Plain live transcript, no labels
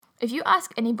If you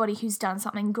ask anybody who's done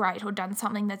something great or done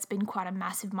something that's been quite a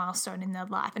massive milestone in their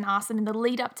life and ask them in the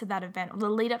lead up to that event or the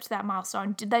lead up to that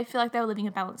milestone, did they feel like they were living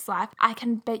a balanced life? I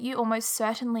can bet you almost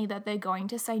certainly that they're going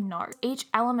to say no. Each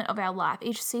element of our life,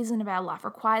 each season of our life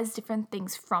requires different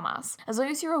things from us. As long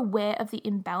as you're aware of the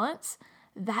imbalance,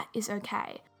 that is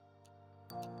okay.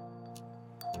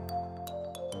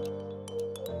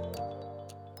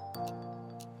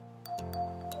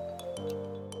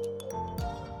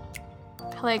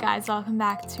 Hello guys, welcome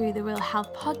back to the Real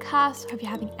Health Podcast. Hope you're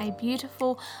having a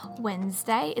beautiful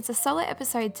Wednesday. It's a solo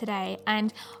episode today,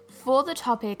 and for the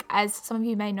topic, as some of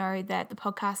you may know that the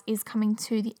podcast is coming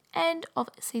to the end of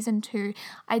season 2,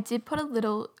 I did put a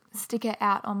little sticker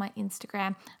out on my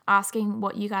Instagram asking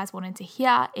what you guys wanted to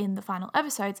hear in the final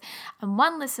episodes, and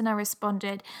one listener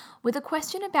responded with a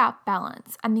question about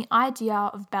balance and the idea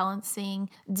of balancing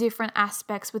different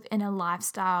aspects within a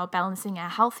lifestyle, balancing a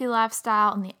healthy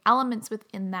lifestyle and the elements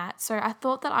within that. So I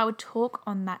thought that I would talk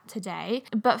on that today,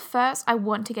 but first I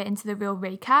want to get into the real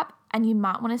recap, and you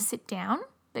might want to sit down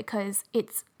because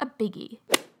it's a biggie.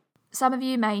 Some of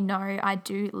you may know I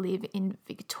do live in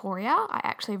Victoria. I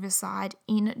actually reside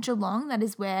in Geelong. That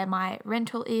is where my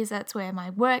rental is. That's where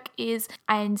my work is.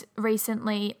 And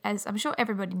recently, as I'm sure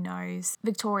everybody knows,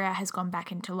 Victoria has gone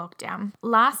back into lockdown.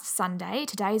 Last Sunday,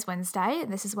 today is Wednesday,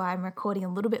 and this is why I'm recording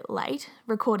a little bit late,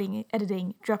 recording,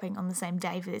 editing, dropping on the same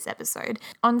day for this episode.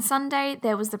 On Sunday,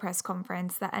 there was the press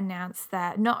conference that announced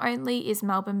that not only is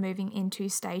Melbourne moving into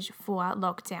stage 4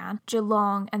 lockdown,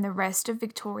 Geelong and the rest of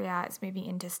Victoria is moving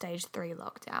into stage 3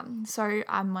 lockdown. So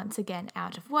I'm once again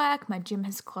out of work, my gym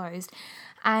has closed,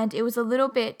 and it was a little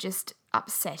bit just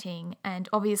upsetting. And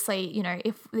obviously, you know,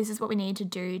 if this is what we need to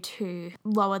do to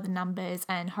lower the numbers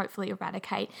and hopefully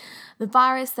eradicate the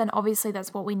virus, then obviously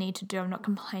that's what we need to do. I'm not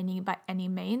complaining by any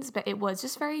means, but it was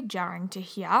just very jarring to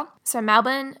hear. So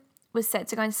Melbourne was set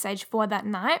to go into stage 4 that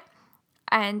night,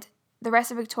 and the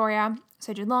rest of Victoria,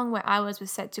 so Geelong, where I was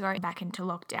set to go back into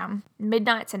lockdown.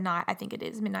 Midnight tonight, I think it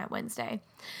is, midnight Wednesday.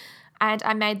 And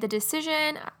I made the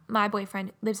decision. My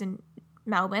boyfriend lives in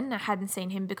Melbourne. I hadn't seen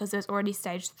him because there was already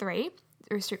stage 3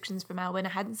 restrictions for Melbourne. I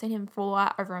hadn't seen him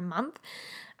for over a month.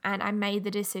 And I made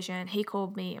the decision. He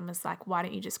called me and was like, why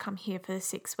don't you just come here for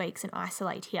 6 weeks and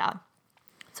isolate here?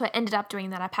 So I ended up doing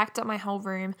that. I packed up my whole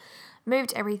room,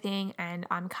 moved everything, and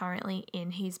I'm currently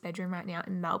in his bedroom right now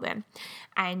in Melbourne.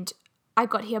 And I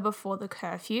got here before the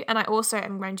curfew, and I also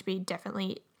am going to be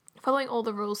definitely following all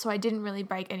the rules, so I didn't really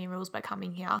break any rules by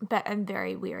coming here, but I'm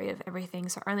very weary of everything,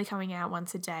 so only coming out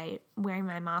once a day, wearing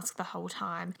my mask the whole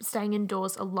time, staying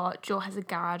indoors a lot. Joel has a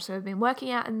garage, so I've been working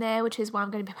out in there, which is why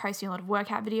I'm going to be posting a lot of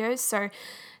workout videos, so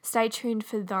stay tuned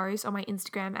for those on my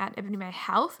Instagram at Ebony May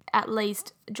Health. At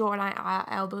least Joel and I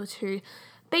are able to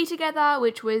be together,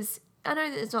 which was, I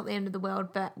know that it's not the end of the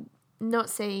world, but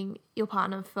not seeing your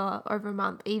partner for over a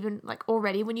month, even like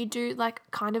already when you do like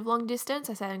kind of long distance,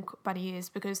 I say in bunny years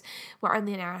because we're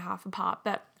only an hour and a half apart,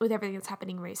 but with everything that's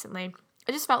happening recently,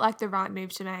 it just felt like the right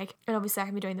move to make. And obviously I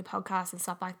can be doing the podcast and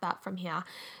stuff like that from here.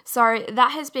 So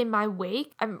that has been my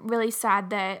week. I'm really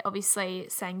sad that obviously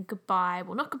saying goodbye,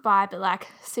 well not goodbye, but like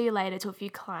see you later to a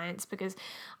few clients because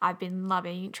I've been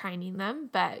loving training them,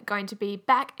 but going to be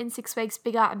back in 6 weeks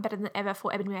bigger and better than ever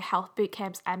for Ebony May Health boot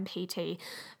camps and PT.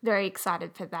 Very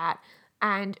excited for that.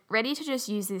 And ready to just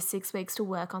use this 6 weeks to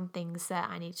work on things that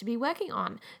I need to be working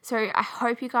on. So I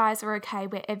hope you guys are okay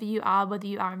wherever you are, whether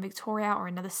you are in Victoria or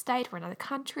another state or another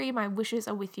country. My wishes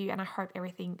are with you, and I hope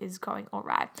everything is going all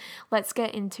right. Let's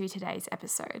get into today's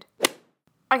episode.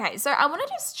 Okay, so I want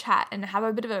to just chat and have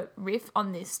a bit of a riff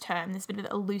on this term, this bit of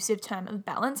an elusive term of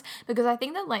balance, because I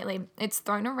think that lately it's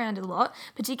thrown around a lot,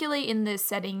 particularly in the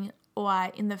setting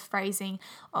or in the phrasing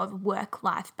of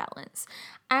work-life balance.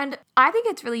 And I think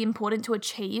it's really important to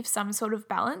achieve some sort of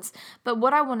balance, but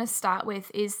what I want to start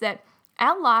with is that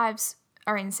our lives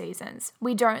are in seasons.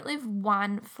 We don't live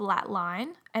one flat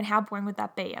line, and how boring would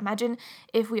that be? Imagine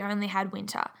if we only had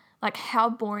winter. Like, how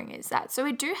boring is that? So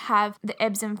we do have the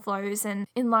ebbs and flows, and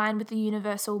in line with the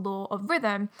universal law of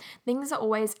rhythm, things are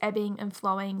always ebbing and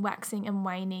flowing, waxing and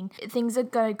waning. Things are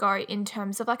going to go in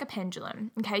terms of like a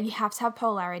pendulum, okay? You have to have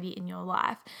polarity in your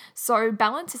life. So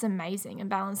balance is amazing,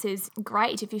 and balance is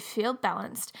great if you feel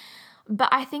balanced. But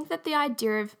I think that the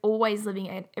idea of always living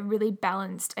a really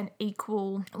balanced and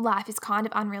equal life is kind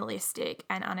of unrealistic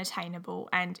and unattainable,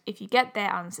 and if you get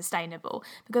there, unsustainable.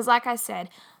 Because like I said,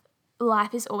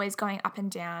 life is always going up and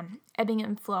down, ebbing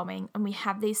and flowing, and we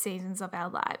have these seasons of our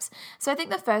lives. So I think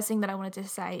the first thing that I wanted to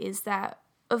say is that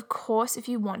of course, if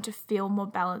you want to feel more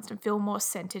balanced and feel more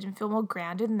centered and feel more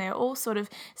grounded, and they're all sort of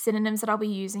synonyms that I'll be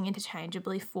using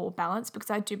interchangeably for balance, because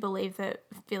I do believe that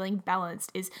feeling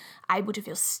balanced is able to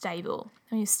feel stable.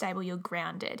 When you're stable, you're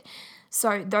grounded.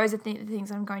 So those are the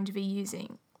things I'm going to be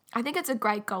using. I think it's a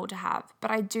great goal to have,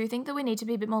 but I do think that we need to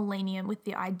be a bit more lenient with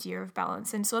the idea of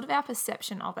balance and sort of our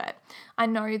perception of it. I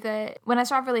know that when I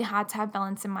strive really hard to have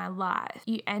balance in my life,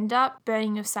 you end up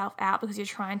burning yourself out because you're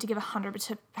trying to give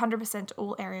 100% to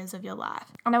all areas of your life.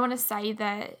 And I want to say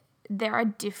that there are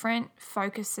different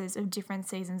focuses of different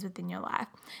seasons within your life.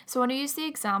 So I want to use the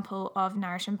example of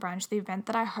Nourish and Brunch, the event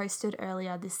that I hosted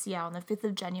earlier this year on the 5th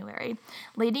of January.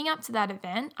 Leading up to that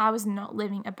event, I was not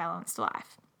living a balanced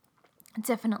life.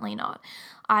 Definitely not.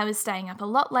 I was staying up a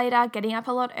lot later, getting up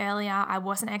a lot earlier. I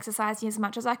wasn't exercising as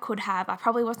much as I could have. I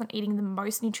probably wasn't eating the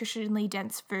most nutritionally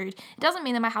dense food. It doesn't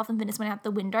mean that my health and fitness went out the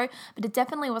window, but it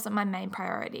definitely wasn't my main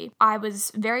priority. I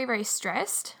was very, very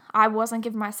stressed. I wasn't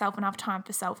giving myself enough time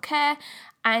for self-care,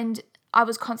 and I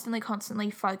was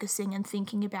constantly focusing and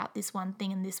thinking about this one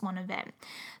thing and this one event.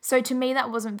 So to me,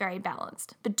 that wasn't very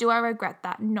balanced. But do I regret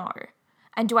that? No.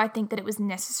 And do I think that it was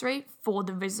necessary for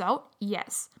the result?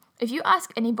 Yes. If you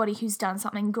ask anybody who's done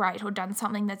something great or done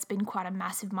something that's been quite a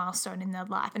massive milestone in their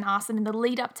life and ask them in the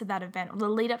lead up to that event or the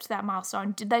lead up to that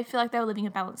milestone, did they feel like they were living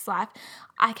a balanced life?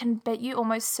 I can bet you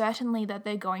almost certainly that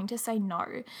they're going to say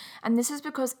no. And this is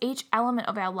because each element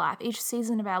of our life, each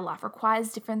season of our life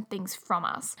requires different things from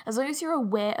us. As long as you're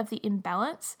aware of the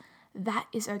imbalance, that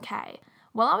is okay.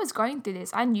 While I was going through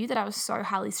this, I knew that I was so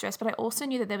highly stressed, but I also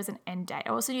knew that there was an end date. I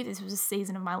also knew this was a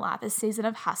season of my life, a season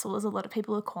of hustle, as a lot of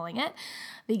people are calling it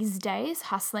these days,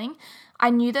 hustling. I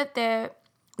knew that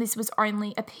this was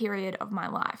only a period of my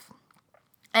life.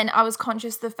 And I was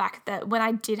conscious of the fact that when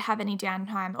I did have any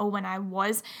downtime, or when I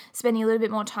was spending a little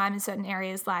bit more time in certain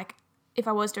areas, like if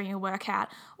I was doing a workout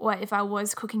or if I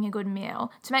was cooking a good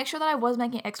meal, to make sure that I was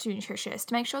making it extra nutritious,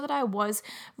 to make sure that I was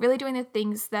really doing the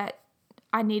things that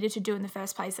I needed to do in the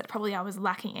first place that probably I was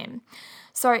lacking in.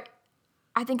 So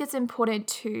I think it's important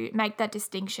to make that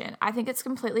distinction. I think it's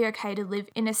completely okay to live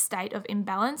in a state of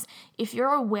imbalance if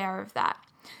you're aware of that.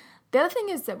 The other thing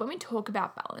is that when we talk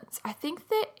about balance, I think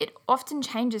that it often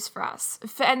changes for us.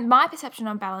 And my perception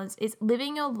on balance is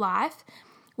living your life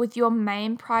with your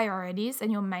main priorities and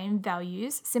your main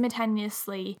values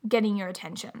simultaneously getting your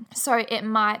attention. So it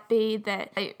might be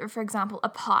that, for example, a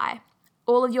pie.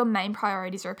 All of your main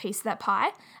priorities are a piece of that pie.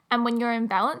 And when you're in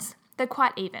balance, they're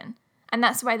quite even. And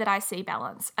that's the way that I see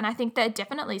balance. And I think that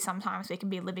definitely sometimes we can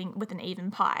be living with an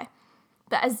even pie.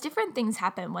 But as different things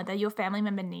happen, whether your family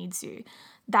member needs you,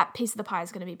 that piece of the pie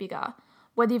is going to be bigger.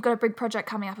 Whether you've got a big project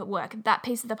coming up at work, that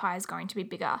piece of the pie is going to be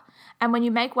bigger. And when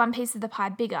you make one piece of the pie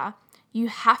bigger, you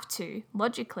have to,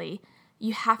 logically,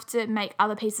 make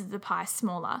other pieces of the pie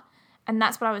smaller. And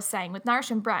that's what I was saying with Nourish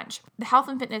and Brunch. The health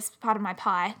and fitness part of my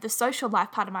pie, the social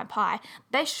life part of my pie,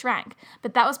 they shrank.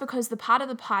 But that was because the part of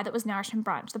the pie that was Nourish and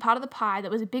Brunch, the part of the pie that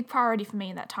was a big priority for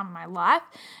me in that time of my life,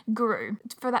 grew.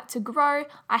 For that to grow,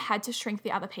 I had to shrink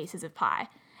the other pieces of pie.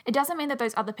 It doesn't mean that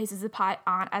those other pieces of pie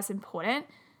aren't as important,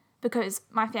 because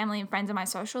my family and friends and my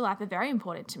social life are very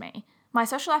important to me. My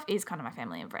social life is kind of my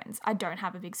family and friends. I don't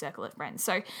have a big circle of friends.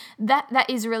 So that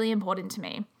is really important to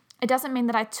me. It doesn't mean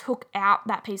that I took out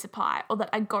that piece of pie or that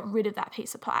I got rid of that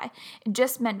piece of pie. It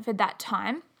just meant for that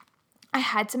time, I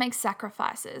had to make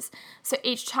sacrifices. So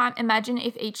each time, imagine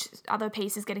if each other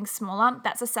piece is getting smaller,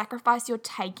 that's a sacrifice you're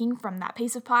taking from that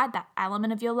piece of pie, that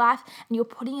element of your life, and you're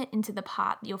putting it into the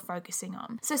part that you're focusing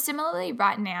on. So similarly,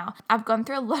 right now, I've gone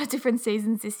through a lot of different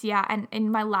seasons this year, and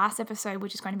in my last episode,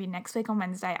 which is going to be next week on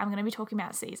Wednesday, I'm going to be talking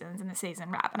about seasons and the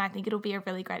season wrap, and I think it'll be a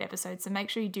really great episode, so make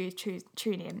sure you do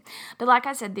tune in. But like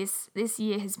I said, this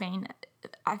year has been,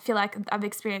 I feel like I've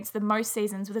experienced the most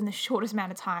seasons within the shortest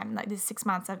amount of time. Like this 6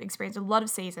 months, I've experienced a lot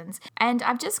of seasons. And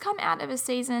I've just come out of a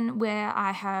season where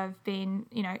I have been,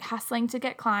 hustling to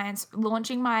get clients,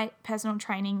 launching my personal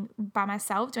training by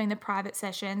myself, doing the private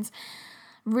sessions,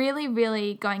 really,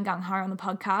 really going gung-ho on the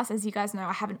podcast. As you guys know,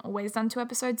 I haven't always done 2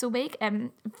 episodes a week. And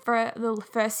for the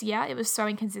first year, it was so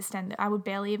inconsistent that I would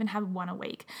barely even have 1 a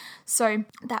week. So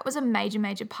that was a major,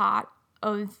 major part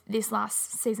of this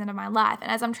last season of my life. And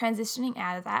as I'm transitioning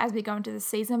out of that, as we go into the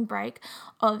season break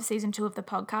of season 2 of the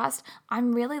podcast,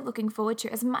 I'm really looking forward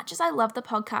to, as much as I love the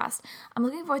podcast, I'm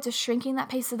looking forward to shrinking that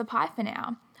piece of the pie for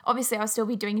now. Obviously, I'll still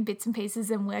be doing bits and pieces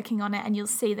and working on it, and you'll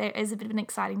see there is a bit of an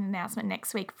exciting announcement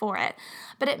next week for it.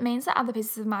 But it means that other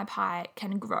pieces of my pie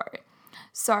can grow.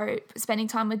 So spending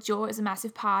time with Joe is a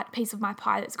massive piece of my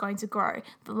pie that's going to grow.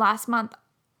 The last month,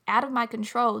 out of my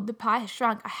control, the pie has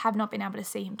shrunk. I have not been able to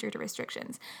see him due to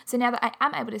restrictions. So now that I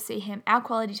am able to see him, our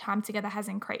quality time together has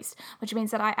increased, which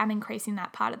means that I am increasing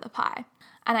that part of the pie.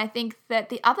 And I think that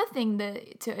the other thing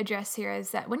to address here is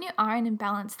that when you are in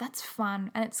imbalance, that's fun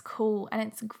and it's cool and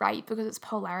it's great because it's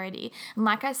polarity. And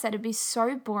like I said, it'd be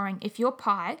so boring if your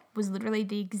pie was literally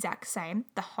the exact same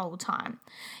the whole time.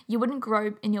 You wouldn't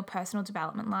grow in your personal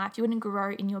development life. You wouldn't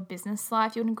grow in your business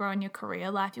life. You wouldn't grow in your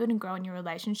career life. You wouldn't grow in your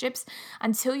relationships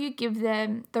until you give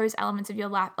them those elements of your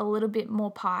life a little bit more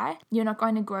pie. You're not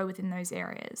going to grow within those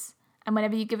areas. And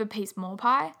whenever you give a piece more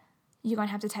pie, you're going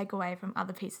to have to take away from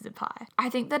other pieces of pie. I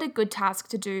think that a good task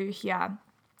to do here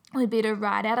would be to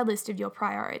write out a list of your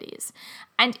priorities.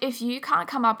 And if you can't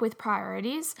come up with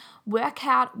priorities, work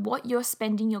out what you're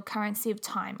spending your currency of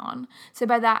time on. So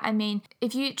by that, I mean,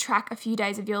 if you track a few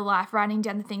days of your life, writing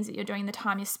down the things that you're doing, the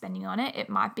time you're spending on it, it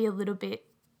might be a little bit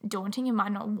daunting. You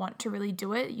might not want to really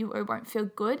do it. It won't feel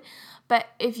good. But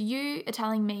if you are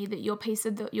telling me that your piece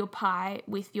of your pie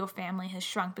with your family has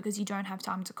shrunk because you don't have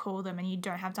time to call them and you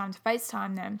don't have time to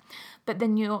FaceTime them, but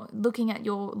then you're looking at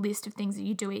your list of things that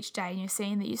you do each day and you're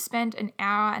seeing that you spend an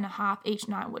hour and a half each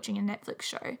night watching a Netflix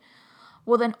show,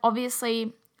 well then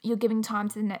obviously you're giving time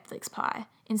to the Netflix pie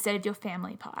instead of your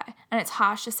family pie. And it's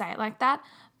harsh to say it like that,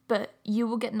 but you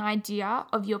will get an idea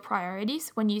of your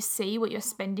priorities when you see what you're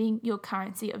spending your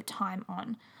currency of time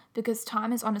on, because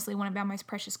time is honestly one of our most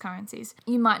precious currencies.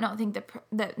 You might not think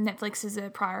that Netflix is a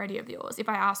priority of yours. If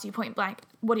I asked you point blank,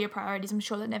 what are your priorities? I'm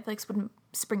sure that Netflix wouldn't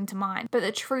spring to mind. But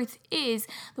the truth is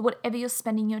that whatever you're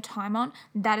spending your time on,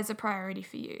 that is a priority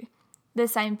for you. The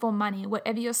same for money.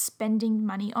 Whatever you're spending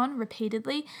money on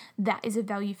repeatedly, that is a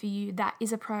value for you. That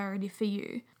is a priority for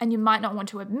you. And you might not want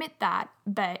to admit that,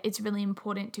 but it's really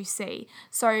important to see.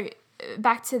 So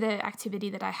back to the activity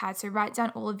that I had. So write down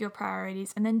all of your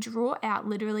priorities and then draw out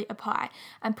literally a pie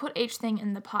and put each thing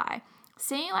in the pie.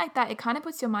 Seeing like that, it kind of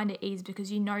puts your mind at ease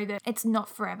because you know that it's not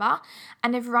forever.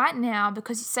 And if right now,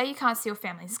 because say you can't see your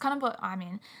family, this is kind of what I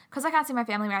mean, because I can't see my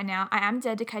family right now, I am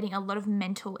dedicating a lot of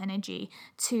mental energy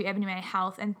to Ebony May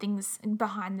Health and things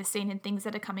behind the scene and things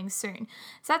that are coming soon.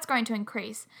 So that's going to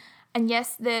increase. And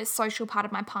yes, the social part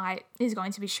of my pie is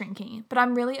going to be shrinking, but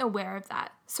I'm really aware of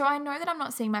that. So I know that I'm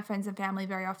not seeing my friends and family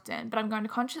very often, but I'm going to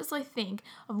consciously think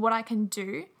of what I can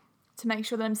do to make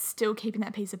sure that I'm still keeping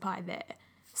that piece of pie there.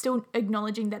 Still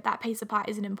acknowledging that that piece of pie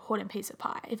is an important piece of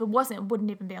pie. If it wasn't, it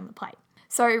wouldn't even be on the plate.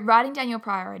 So writing down your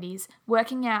priorities,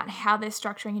 working out how they're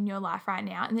structuring in your life right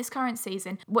now, in this current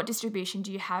season, what distribution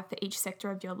do you have for each sector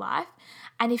of your life?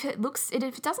 And if it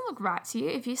doesn't look right to you,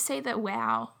 if you see that,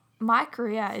 wow, my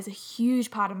career is a huge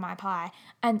part of my pie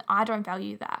and I don't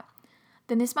value that,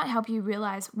 then this might help you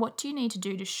realize what do you need to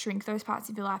do to shrink those parts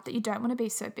of your life that you don't want to be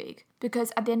so big.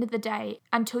 Because at the end of the day,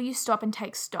 until you stop and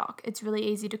take stock, it's really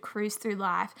easy to cruise through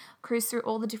life, cruise through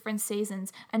all the different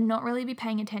seasons and not really be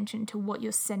paying attention to what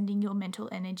you're sending your mental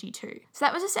energy to. So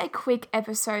that was just a quick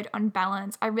episode on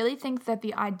balance. I really think that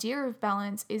the idea of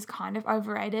balance is kind of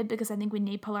overrated because I think we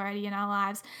need polarity in our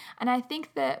lives. And I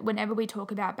think that whenever we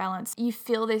talk about balance, you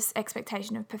feel this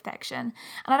expectation of perfection.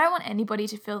 And I don't want anybody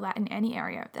to feel that in any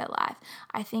area of their life.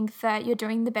 I think that you're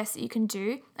doing the best that you can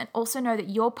do and also know that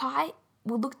your pie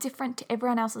will look different to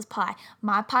everyone else's pie.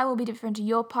 My pie will be different to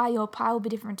your pie will be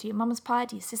different to your mama's pie,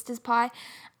 to your sister's pie,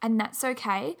 and that's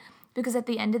okay because at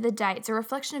the end of the day, it's a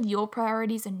reflection of your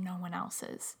priorities and no one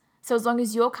else's. So as long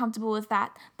as you're comfortable with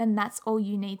that, then that's all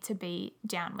you need to be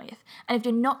down with. And if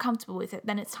you're not comfortable with it,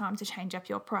 then it's time to change up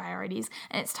your priorities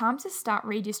and it's time to start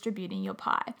redistributing your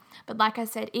pie. But like I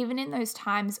said, even in those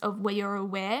times of where you're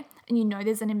aware and you know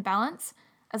there's an imbalance,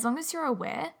 as long as you're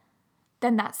aware,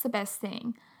 then that's the best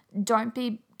thing. Don't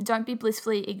be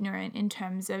blissfully ignorant in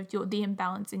terms of the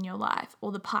imbalance in your life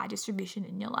or the pie distribution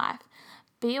in your life.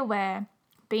 Be aware,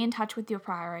 be in touch with your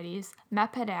priorities,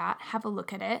 map it out, have a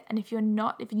look at it. And if you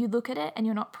look at it and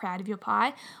you're not proud of your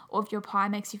pie, or if your pie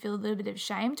makes you feel a little bit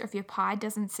ashamed, or if your pie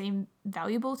doesn't seem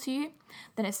valuable to you,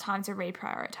 then it's time to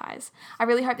reprioritize. I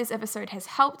really hope this episode has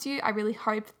helped you. I really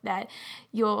hope that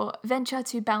your venture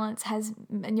to balance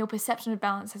and your perception of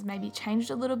balance has maybe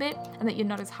changed a little bit and that you're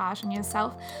not as harsh on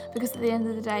yourself, because at the end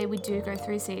of the day, we do go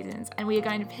through seasons and we are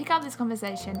going to pick up this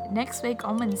conversation next week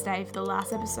on Wednesday for the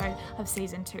last episode of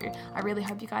season 2. I really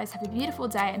hope you guys have a beautiful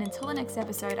day, and until the next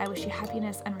episode, I wish you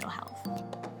happiness and real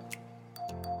health.